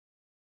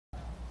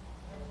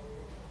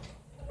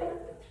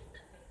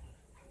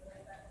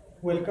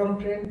Welcome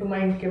friend to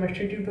my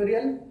chemistry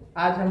tutorial.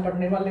 आज हम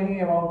पढ़ने वाले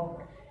हैं about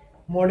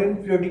modern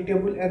periodic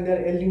table and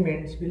there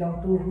elements belong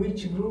to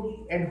which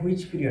group and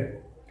which period.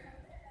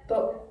 तो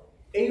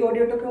এই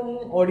অডিଓটাକୁ ମୁଁ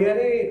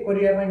ଓଡ଼ିଆରେ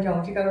କରିବା ପାଇଁ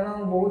ଚାହୁଁଛି କାରଣ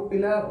ବହୁତ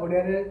ପିଲା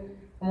ଓଡ଼ିଆରେ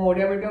ଆମ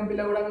ଓଡ଼ିଆ ମିଡ଼ିୟମ୍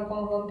ପିଲା ଗୁଡ଼ାକ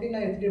କ'ଣ କରନ୍ତି ନା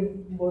ଏଥିରେ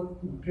ବହୁତ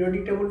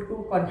ପିରିୟଡ଼ିକ୍ ଟେବୁଲ୍କୁ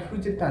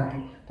କନଫ୍ୟୁଜ୍ ଥାନ୍ତି।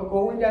 ତ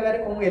କେଉଁ ଜାଗାରେ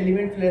କେଉଁ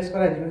ଏଲିମେଣ୍ଟ ପ୍ଲେସ୍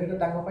କରାଯିବ ସେଇଟା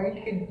ତାଙ୍କ ପାଇଁ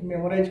ଟିକେ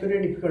ମେମୋରାଇଜ୍ କରିବା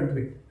ଡିଫିକଲ୍ଟ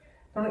ହୁଏ।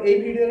 ତେଣୁ ଏଇ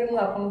ଭିଡ଼ିଓରେ ମୁଁ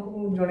ଆପଣଙ୍କୁ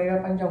ଜଣାଇବା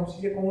ପାଇଁ ଚାହୁଁଛି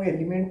ଯେ କେଉଁ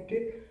ଏଲିମେଣ୍ଟ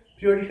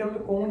ପିରିୟଡ଼ିକ୍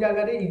ଟେବୁଲ୍ କେଉଁ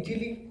ଜାଗାରେ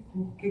ଇଜିଲି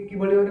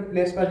କିଭଳି ଭାବରେ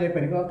ପ୍ଲେସ୍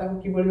କରାଯାଇପାରିବ ଆଉ ତାକୁ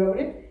କିଭଳି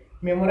ଭାବରେ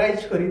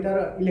ମେମୋରାଇଜ୍ କରି ତା'ର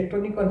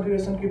ଇଲେକ୍ଟ୍ରୋନିକ୍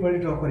କନଫିଗରେସନ୍ କିଭଳି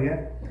ଡ୍ର କରିବା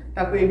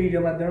ତାକୁ ଏଇ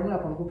ଭିଡ଼ିଓ ମାଧ୍ୟମରେ ମୁଁ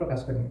ଆପଣଙ୍କୁ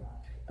ପ୍ରକାଶ କରିବି।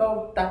 तो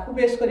ताकू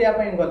बेस करिया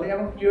ପାଇଁ गले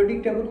हम पीरियोडिक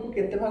टेबल को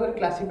केते भाग में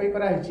क्लासिफाई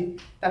करा हिची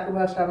ताकू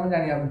भाषा हम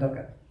जानिया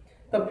दरकार।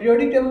 तो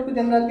पीरियोडिक टेबल को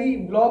जनरली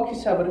ब्लॉक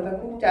हिसाब रे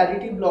ताकू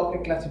चारिटी ब्लॉक रे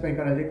क्लासिफाई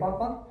करा जाय कोन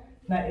कोन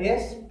ना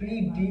S P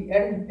D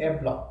and F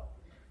block.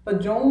 तो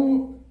जो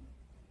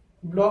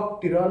block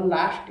T. Rowe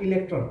last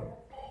electron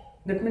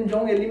that mean जो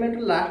element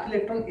last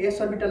electron S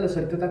orbital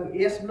सहित ताकू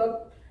एस ब्लॉक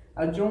आ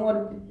जो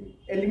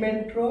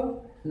एलिमेंट रो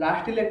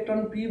लास्ट इलेक्ट्रॉन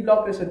पी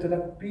ब्लॉक रे सहित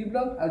ताकू पी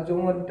ब्लॉक आ जो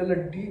ऑर्बिटल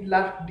डी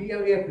लास्ट डी आ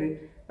एफ रे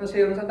तो से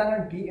अनुसार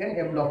डी एंड ए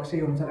ब्लॉक से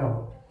अनुसार हम।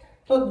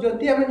 तो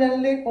जदि आम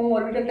जानले कौन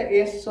ऑर्बिटलटा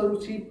एस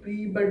सरुची पी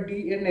बा डी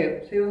एंड एफ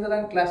से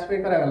अनुसार क्लासिफाई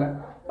करागला।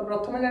 तो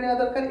प्रथम जानिया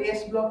दरकार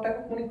एस ब्लॉकटा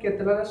को पुनी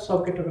केते भाग सब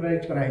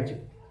कैटेगराइज करा हिची।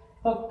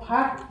 तो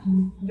फर्स्ट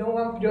जो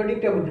हम पीरियोडिक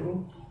टेबल को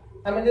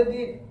आम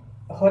जदि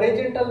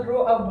हॉरिजॉन्टल रो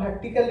और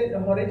वर्टिकल एंड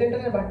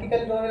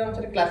वर्टिकल रो रे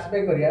अनुसार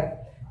क्लासिफाई करिया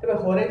तबे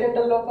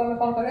हॉरिजॉन्टल रो को हम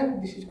कोन करिया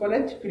this is called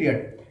as period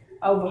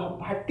uh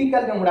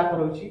vertical जो गुडा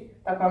करूची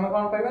ताको हम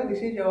कोन कहबा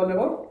this is all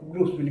about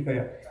groups बिली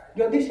करिया।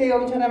 जदि से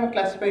अनुसार आम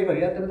क्लासिफाई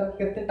करिया तबे ताको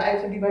केते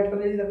टाइप से डिवाइड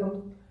कर जे देखो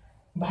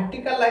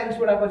वर्टिकल लाइंस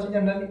गुडा अछि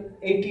जनरली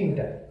 18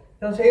 टा।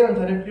 तो से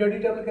अनुसार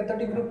periodic table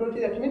केतटी group रहछि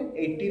that mean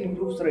 18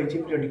 groups रहिछि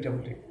पीरियोडिक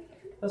टेबल रे।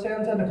 तो से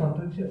अनुसार देखो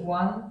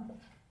 1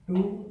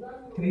 2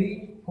 3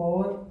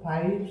 4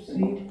 5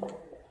 6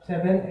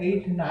 7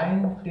 8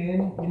 9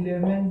 10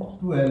 11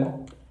 12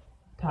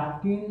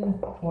 13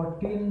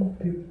 14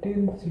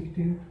 15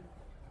 16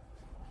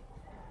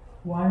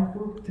 1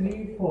 2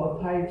 3 4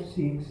 5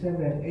 6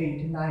 7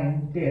 8 9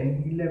 10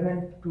 11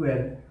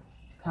 12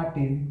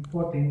 13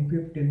 14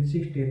 15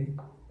 16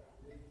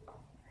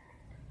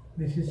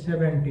 this is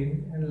 17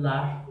 and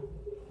last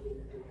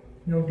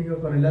जोटी को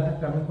करला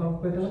तक हम कौन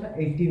कहते हैं ना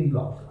 18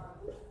 ब्लॉक।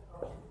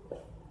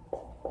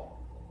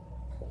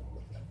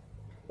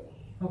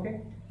 ओके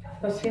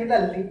तो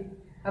सिमिलरली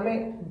हमें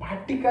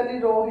वर्टिकली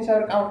रो हिसाब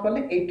से काउंट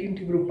करले 18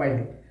 टी ग्रुप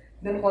पाइले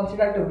then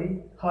consider to be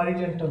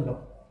horizontal रो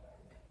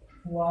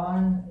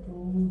 1 2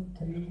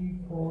 3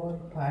 4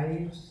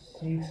 5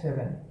 6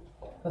 7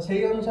 तो से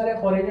अनुसार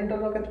हॉरिजॉन्टल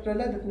रो केते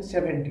रहला दैट मीन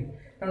 70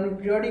 कारण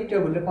पीरियोडिक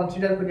टेबल रे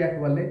कंसीडर करिया के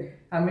बोले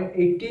हमें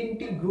 18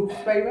 टी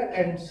ग्रुप्स पाइबा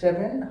एंड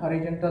 7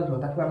 हॉरिजॉन्टल रो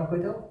ताको हम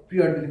कहथाउ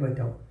पीरियड बिल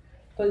कहथाउ।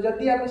 तो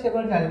जदि हम से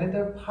पर जानले तो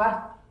फर्स्ट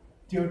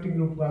थियोटी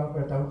ग्रुप को हम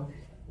कहथाउ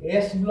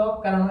एस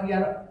ब्लॉक कारण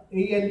यार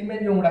ए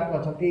एलिमेंट जो गुडा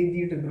अछते ए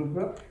दीट ग्रुप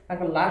रो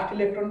ताको last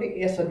electron T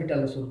S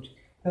orbital सरुच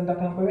तन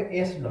ताको हम कहबे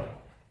एस ब्लॉक।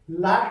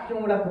 लास्ट जो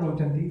गुडा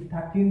रहउछंती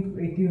 13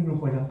 18 ग्रुप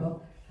पर्यंत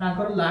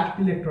ताकर लास्ट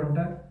इलेक्ट्रॉन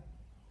टा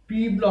पी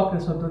ब्लॉक रे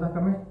सतो ताको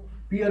हम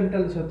पी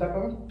ऑर्बिटल सतो ताको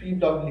हम पी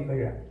ब्लॉक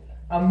लिखया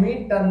आ मिड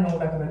टर्म जो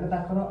गुडा रहले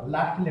ताकर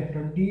लास्ट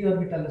इलेक्ट्रॉन डी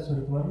ऑर्बिटल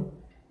सरुतवर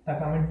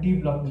ताको हम डी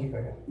ब्लॉक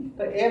लिखया।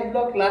 तो ए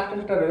ब्लॉक लास्ट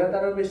स्टार रहला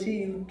तार बेसी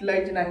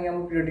यूटिलाइज नाही हम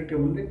पीरियोडिक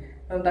टेबल रे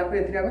तन ताको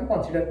एथि हम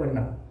कंसीडर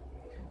करना।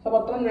 तो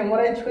बर्तमान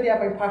मेमोराइज करिया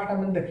फास्ट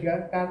आम देखा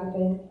क्या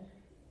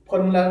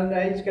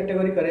फर्मुलाइज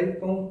कैटेगरी करे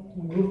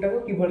ग्रुपटा को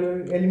कि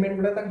एलिमेंट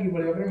गुड़ा कि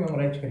भाव में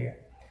मेमोराइज करिया।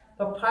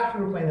 तो फास्ट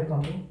ग्रुप में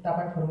देखो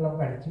फर्मुला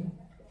काढ़ी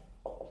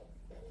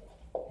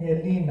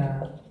हेलिना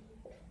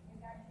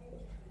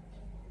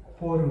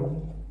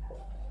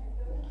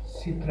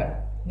पोरुसिफ्रा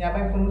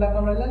यहाँ फर्मुला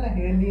कौन रहा ना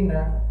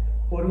Helena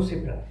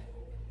पोरुसिफ्रा।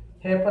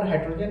 Hey for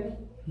hydrogen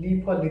Lee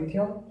for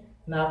lithium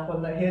ना फॉर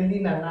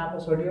हेलिना ना for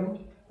sodium O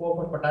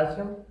for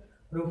potassium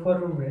रूफर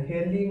room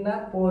Helena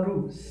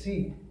पोरु सी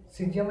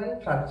सीजियम एंड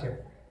फ्रांसियम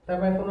ता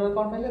पाई फॉर्मूला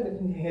कोन पहले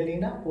देखि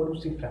हेलिना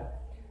पोरुसिफ्रा।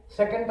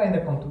 सेकंड पाई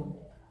देखंतु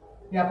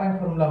या पाई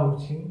फॉर्मूला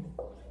होछि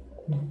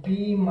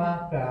बीमा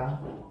का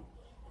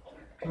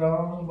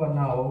स्ट्रॉन्ग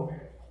बनाओ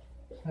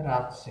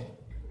रात से।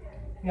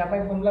 या पाई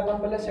फॉर्मूला कोन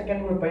पहले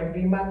सेकंड ग्रुप पाई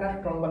बीमा का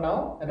स्ट्रॉन्ग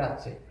बनाओ रात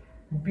से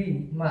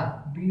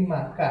बीमा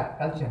का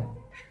कैल्शियम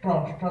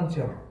स्ट्रॉन्ग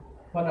स्ट्रोंशियम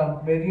बनाओ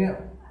बेरियम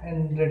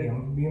एंड रेडियम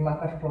बीमा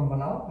का स्ट्रॉन्ग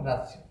बनाओ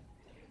रात से।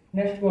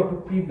 Next go to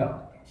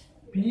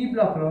P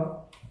block row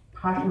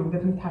fast group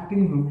that mean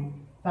 13 group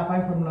ता पाई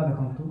फॉर्मूला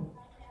देखंतु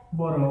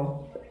बोरो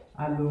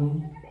आलू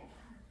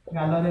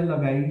गालरे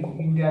लगाई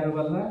इंडिया रो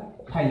गला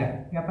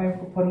थाईलैंड। या पाई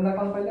फॉर्मूला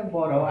कोन पहले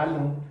बोरो आलू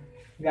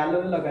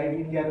गालरे लगाई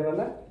इंडिया रो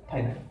गला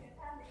Thailand.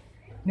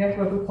 Next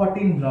go to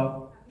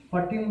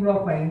 14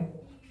 block pi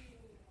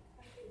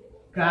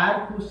car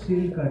को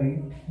सील करी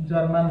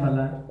जर्मन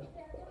वाला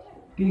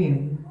टीम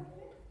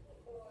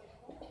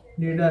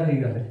लीडर ही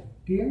गले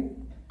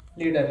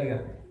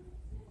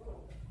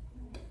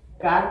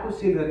कार को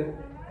सील करे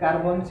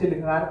कार्बन सील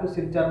कार को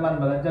सील जर्मन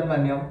वाला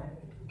germanium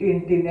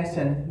tin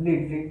SN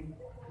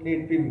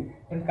lead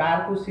PB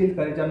car को सील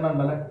कर जर्नल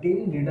वाला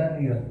टीम लीडर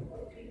रियल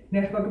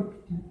नेक्स्ट को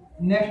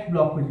नेक्स्ट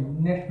ब्लॉक को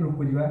नेक्स्ट ग्रुप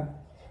को जीवा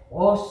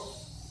ओ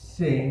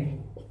से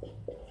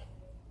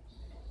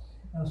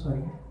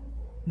सॉरी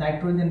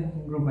नाइट्रोजन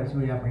ग्रुप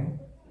आसो या पई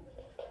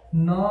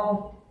न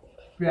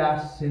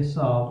प्यास से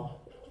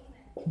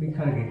सब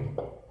बिखर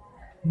गए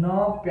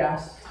न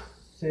प्यास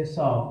से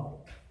सब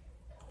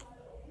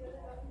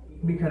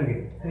बिखर गए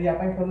तो यहाँ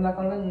पे फॉर्मूला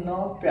कौन है न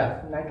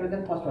प्यास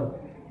नाइट्रोजन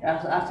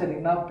फॉस्फोरस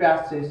आर्सेनिक न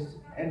प्यास से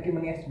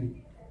एंटीमनी एसबी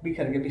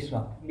बिखर गए विश्व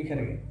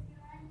बिखर गए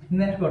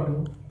नेक्स्ट गो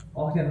टू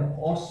ऑक्सीजन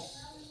ओस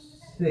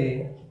से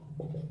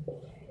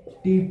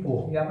टीपो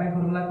यहाँ पे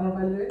फॉर्मूला कौन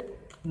पहले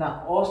ना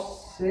ओस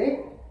से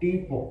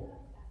टीपो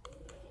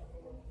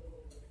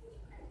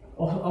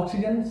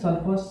oxygen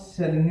sulphur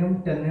selenium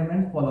टेलनियम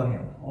and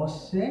polonium ओस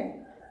से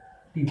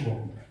टीपो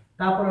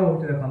तापर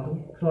होते देखंतु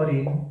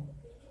chlorine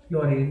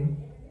chlorine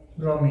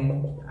bromine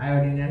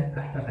iodine and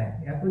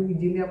एस्टाटाइन या को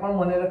इजीली अपन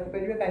मन रखि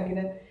परिबे काहे कि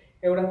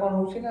एगुडा कोन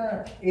होछि ना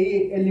ए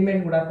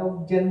एलिमेंट गुडा को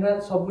जनरल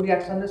सब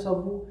रिएक्शन रे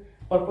सब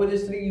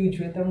पर्पसेस रे यूज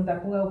हुए तम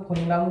ताकू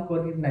फॉर्मूला हम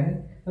करि नाही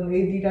तो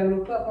ए दीटा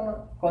ग्रुप को अपन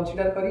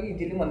कंसीडर करी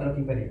इजीली मन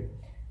रखि परिबे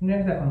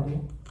नेक्स्ट देखंतु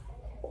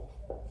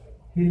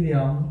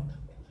helium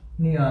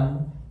neon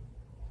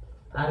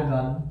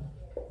argon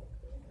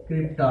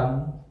krypton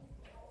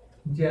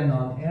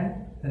xenon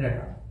and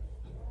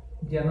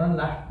रेडन xenon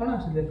last कोन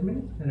आसे दैट मीन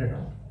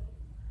रेडन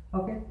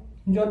ओके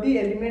जदि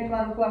एलिमेंट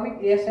मान को हमें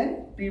एस एंड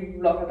पी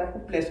ब्लॉक ताको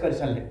प्लेस कर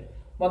सारले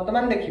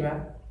वर्तमान देखिबा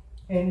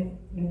इन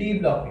D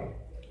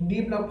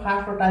block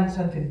fast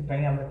transition three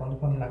पई हम कोन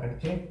फॉर्मूला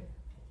करछे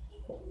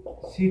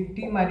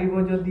सिटी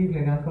मारिबो जदि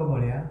भेगांक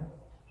भलिया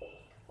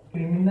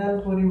क्रिमिनल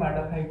परि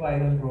माडा खाइबो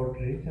आयरन रोड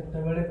रे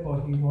सेते बेले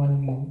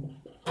कहिबोनी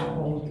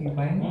कोथि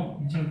पई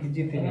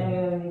जीते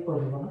ये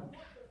करबो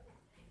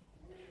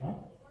ना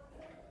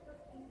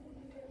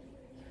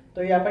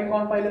तो यहाँ पे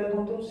कौन पाइले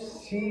देखो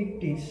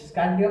सीटी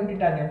स्कैंडियम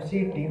टाइटेनियम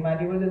सीटी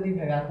मारिबो जदि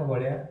भेगांक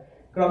भलिया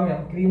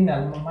क्रोमियम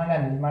क्रिमिनल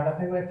मैंगानीज माडा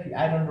खाइबो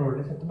आयरन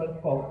रोड से तो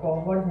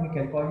कॉपर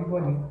निकेल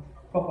कहिबोनी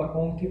कॉपर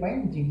कोथि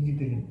पई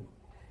जीतेली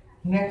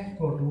next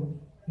go to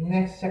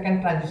next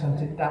second transition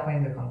से ता पई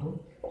देखंतु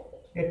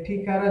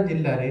एठिकार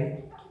जिल्ला रे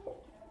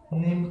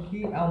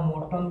निमकी आ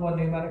मटन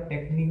बनेबार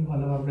टेक्निक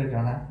भलो भाबरे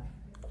जाना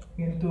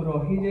किंतु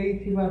रही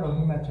जाइथिबा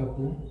रही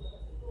माछकू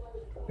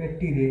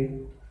पेटी रे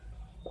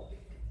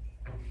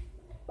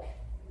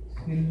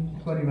सील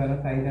करिबार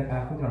कायदा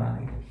काकू जणा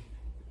नै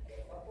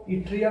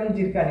इट्रियम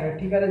जिरकानियम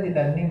एठिकार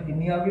जिल्ला निमकी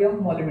niobium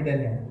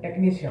मोलिब्डेनियम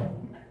technetium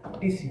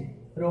TC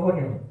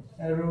रोहोडियम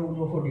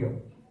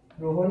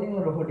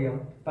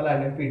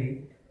palladium PD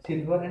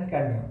silver and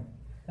cadmium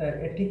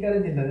एठिकार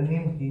जिल्ला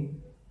निमकी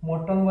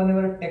मटन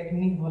बनेबार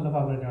टेक्निक भलो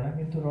भाबरे जणा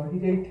किंतु रही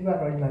जाइथिबा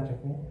रही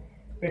माछकू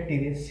पेटी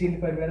रे सील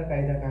करिबार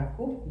कायदा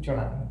काकू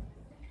जणा नै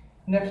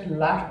नेक्स्ट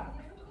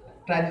लास्ट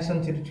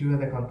ट्रांजिशन सिरिज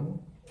देखंतु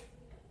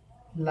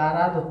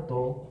लारा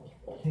दत्तो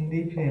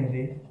हिंदी फिल्म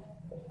रे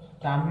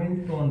तमिल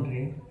टोन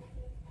रे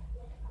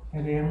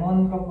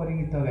रेमन को परि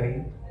गीत गाई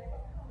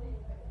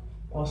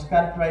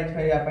ऑस्कार प्राइज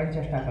पाइबा पई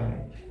चेष्टा कले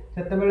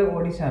सेते बेले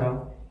ओडिसा रो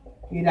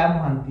इरा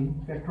महांती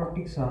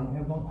पेट्रोटिक सॉन्ग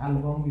एवं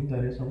एल्बम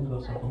भितरे सब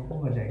दर्शकों को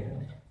बजाई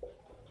देले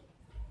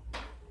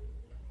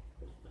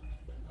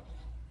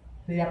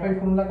तो यहाँ पे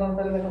फॉर्मूला कौन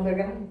पहले देखो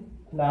अगेन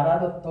लारा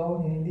दत्तो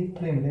हिंदी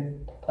फिल्म रे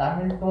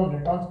तमिल टोन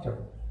रे टॉन स्टॉप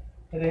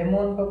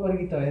रेमन को पर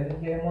गीत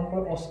रेमन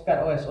को ऑस्कार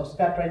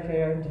प्राइज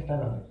पाइबा चेष्टा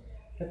कले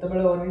सेते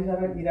बेले ओडिसा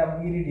रो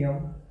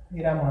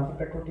इरा महांती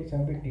पेट्रोटिक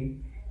सॉन्ग बिटी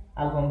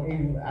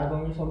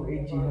एल्बम सब ए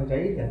चीज हो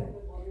जाई दे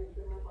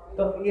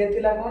तो ये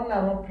थिला कोन ना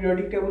हम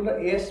periodic table rho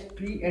S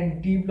P and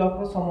D block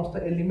रो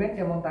समस्त एलिमेंट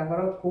एवं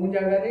ताकर कोन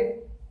जगह रे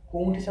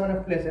कोनठी से माने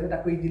प्लेस है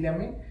ताको इजीली हम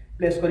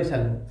प्लेस करि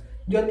सालु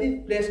जति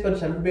प्लेस करि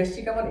सालु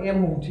बेसिक हमर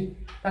एम होउची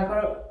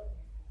ताकर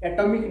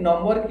एटॉमिक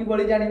नंबर की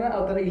बड़ी जानिबा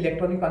आ तार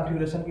इलेक्ट्रॉनिक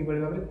कॉन्फ़िगरेशन की बड़ी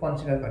भाबरे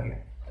कंसीडर करिया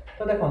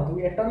तो देखंतु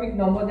एटॉमिक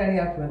नंबर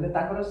जानिया पहले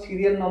ताकर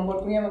सीरियल नंबर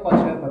को हम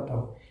कंसीडर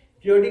करथौ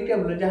पीरियोडिक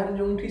टेबल जहां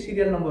जोंठी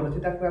सीरियल नंबर अछि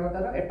ताको हम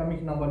तार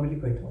एटॉमिक नंबर बोली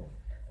कहिथौ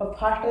तो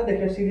फास्ट रे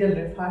देखे सीरियल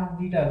रे फास्ट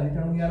दीटा अछि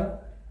तनु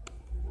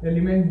यार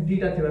एलिमेंट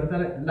दीटा थिबा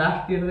तार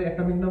लास्ट ईयर रे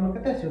एटॉमिक नंबर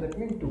केते आछो दैट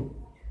मीन 2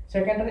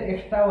 सेकंड रे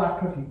एक्स्ट्रा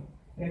 8 थी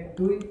 1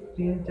 2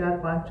 3 4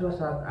 5 6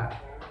 7 8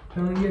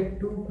 तनु ये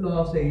 2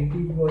 + 8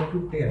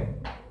 =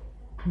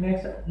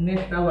 10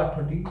 नेक्स्ट आउ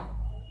 8 थी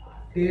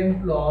 10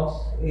 +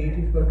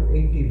 8 =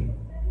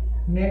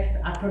 18 नेक्स्ट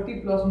 8 थी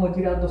प्लस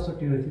मजिरा 10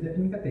 थी होछि दैट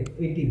मीन केते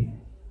 18 +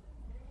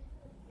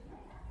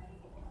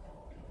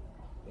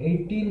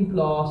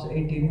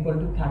 18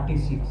 =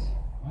 36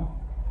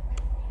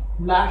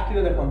 लास्ट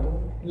रे देखंतु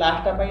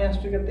लास्ट पई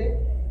आसु केते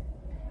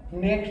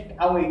नेक्स्ट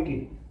आउ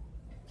 18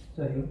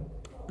 sorry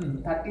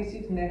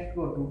 36 next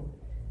go to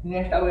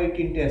next आउ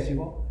 18 टे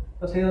आसीबो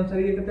तो से अनुसार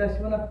ये केते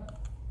आसीबो ना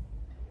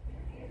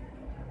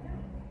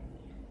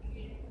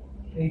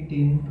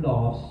 18 +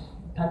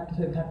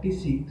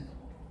 36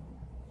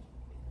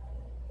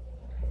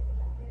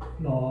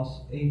 +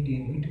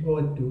 18 it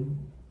goes to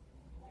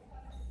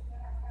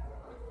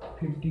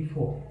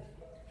 54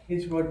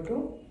 is equal to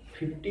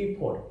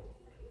 54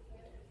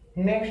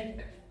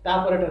 next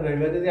तापर एटा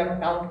रहइबा जदि हम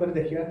काउंट कर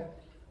देखिबा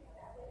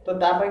तो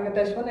ता पय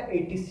केते आसबो ना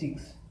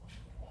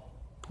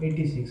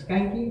 86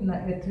 काहे कि ना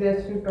एथरे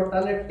आसी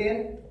टोटल 10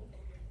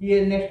 ये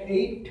नेक्स्ट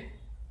 8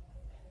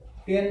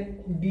 10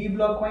 डी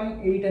ब्लॉक पय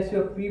 8 आसी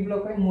पी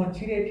ब्लॉक पय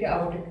मझी रे एठी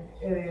आउट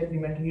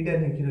एलिमेंट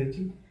हिडन हेकि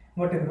रहिछि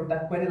गोटे ग्रुप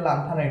ताक पय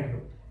लांथानाइट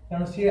ग्रुप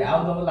कारण सी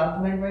आउ दबल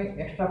लांथानाइट पय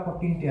एक्स्ट्रा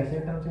 14 टी आसे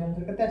तन से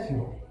आंसर केते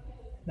आसीबो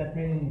दैट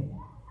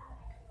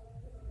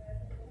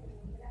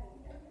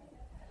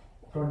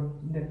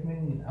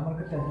मीन आमर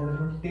केते आसीबो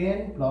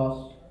 10 प्लस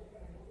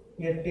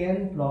ये 10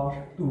 प्लस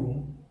 2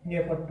 ये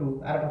पर 2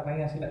 आरटा पय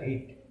आसीला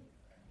 8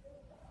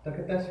 तो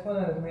केते आसीबो ना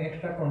दैट मीन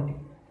एक्स्ट्रा 20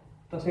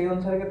 तो सेही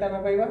अनुसार केते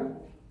हम पाइबा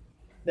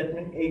दैट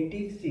मीन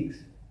 86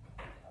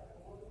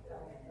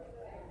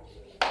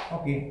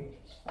 ओके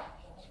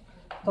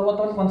तो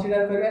बर्तमान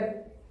कंसीडर करिए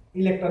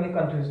इलेक्ट्रॉनिक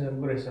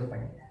कॉन्फ़िगरेशन पय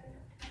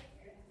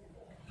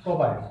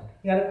मोबाइल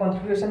यार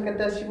कॉन्फ़िगरेशन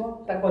केते आसीबो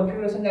ता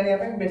कॉन्फ़िगरेशन जानिया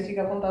पय बेसिक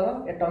अपन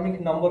तार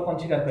एटॉमिक नंबर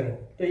कंसीडर करिए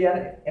तो यार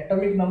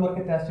एटॉमिक नंबर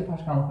केते आसी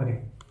फर्स्ट काउंट करिए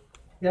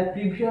यार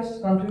previous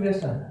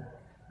configuration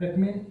that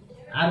mean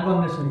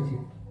argon रे सरीछि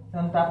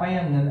तन ता पय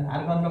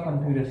आर्गन रो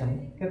कॉन्फ़िगरेशन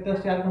केते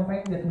आसी आर्गन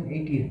पय दैट मीन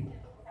 18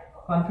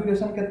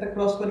 कॉन्फ़िगरेशन केते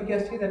क्रॉस करके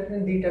आसी that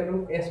mean दीटा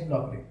group S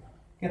block रे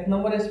केते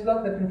number S block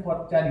that mean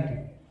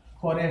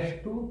 4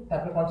 4s2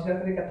 तापर कंसीडर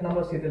करी केते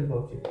नंबर सीरियल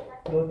पाउची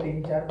 2 3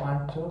 4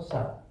 5 6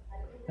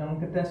 7 हम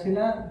केते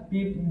आसीला पी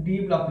डी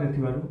ब्लॉक रे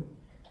थिबारु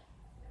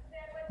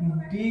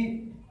डी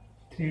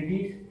 3d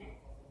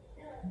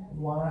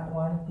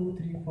 1 2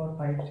 3 4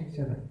 5 6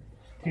 7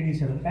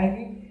 3d7 काहे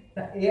कि द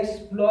एस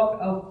ब्लॉक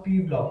और पी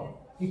ब्लॉक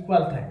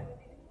इक्वल थाए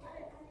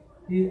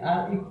these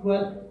are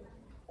equal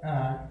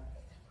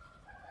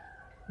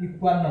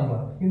number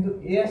किंतु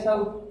s और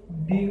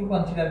d को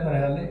कंसीडर करा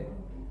गले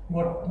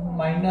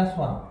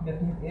 -1 that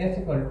mean s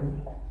equal to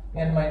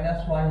n -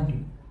 1d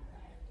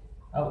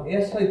अब s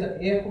सहित a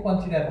को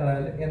कंसीडर करा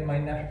गले n -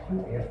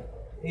 2f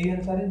एई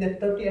अनुसार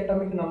जेतोटी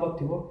एटॉमिक नंबर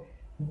थिबो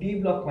d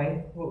ब्लॉक पय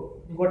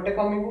गोटे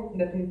कमिबो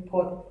दैट मीन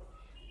 4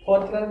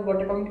 थिला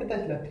गोटे कमी केते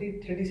आसिला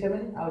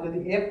 337 आ जदी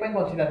f पय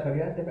कंसीडर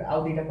करिया तबे आ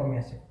दीटा कमी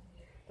आसे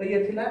तो ये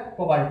थिला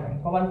कोबाल्ट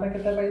पय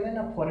केते पाइले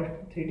ना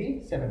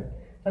 4:3d7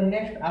 तो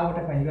नेक्स्ट आ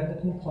गोटे पाइबा दैट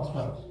मीन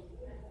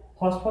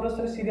फास्फोरस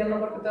रे सीरियल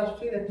नंबर केते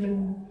आछी दैट मीन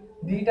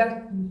दीटा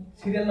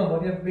सीरियल नंबर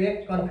या बैक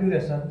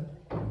कॉन्फ़िगरेशन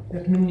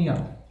दैट मीन नियम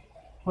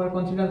फॉर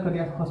कंसीडर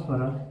करिया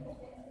फास्फोरस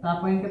ता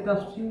पय केते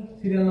आछी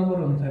सीरियल नंबर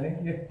अनुसार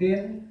ये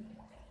 10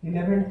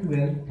 11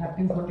 12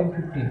 13 14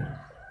 15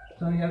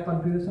 तो यार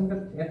कॉन्फ़िगरेशन का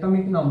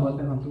एटॉमिक नंबर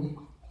देखंतु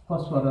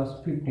फास्फोरस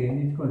 15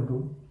 इक्वल टू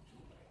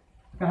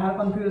कहा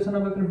configuration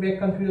number back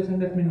configuration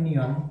that mean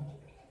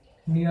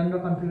neon row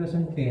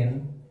configuration 10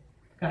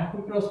 कहा को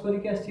क्रॉस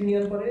करके आसी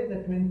नियन परे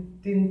that mean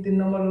 3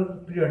 number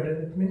period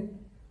that mean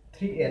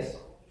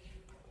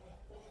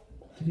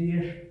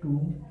 3s2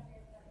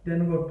 then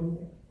go to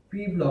p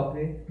block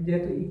रे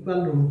जेतु इक्वल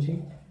रहउची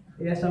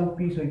s और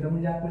p सहित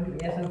हम जा कहली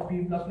s और p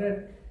ब्लॉक रे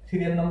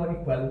सीरियल नंबर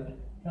इक्वल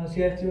तो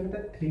शेयर छियो त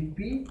 3p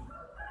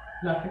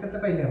लास्ट केते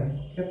पाइले हम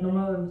केते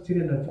नंबर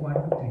सीरियल अछि 1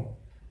 2 3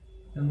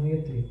 तो ये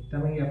 3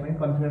 तमे या पय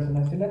कॉन्फ़िगरेशन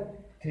आसीला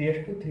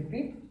 3s2 3p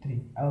 3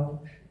 और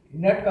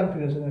नेट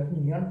कॉन्फ़िगरेशन अछि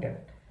नियन 10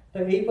 तो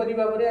एही परि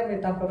भाबरे हम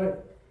तापर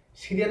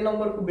सीरियल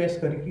नंबर को बेस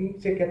करके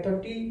से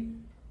केतोटी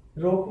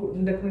रो को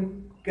देखि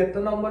केते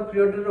number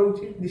period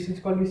रहउची this is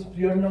called is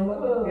period number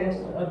s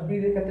और b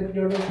रे केते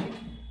पीरियड रहउची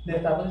दे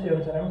तापर से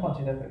अनुसार हम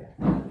कंसीडर करिया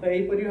तो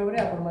एही परि भाबरे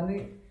आपण माने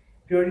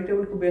पीरियड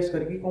टेबल को बेस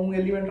करके कोन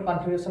एलिमेंट रो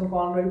कॉन्फ़िगरेशन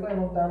कोन रहइबो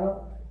एवं तार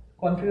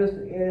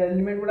कॉन्फ़िगरेशन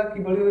एलिमेंट गुडा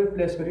किबळी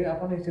प्लेस करी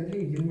आपण इजिली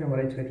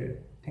मेमोराइज करिवे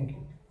थैंक यू।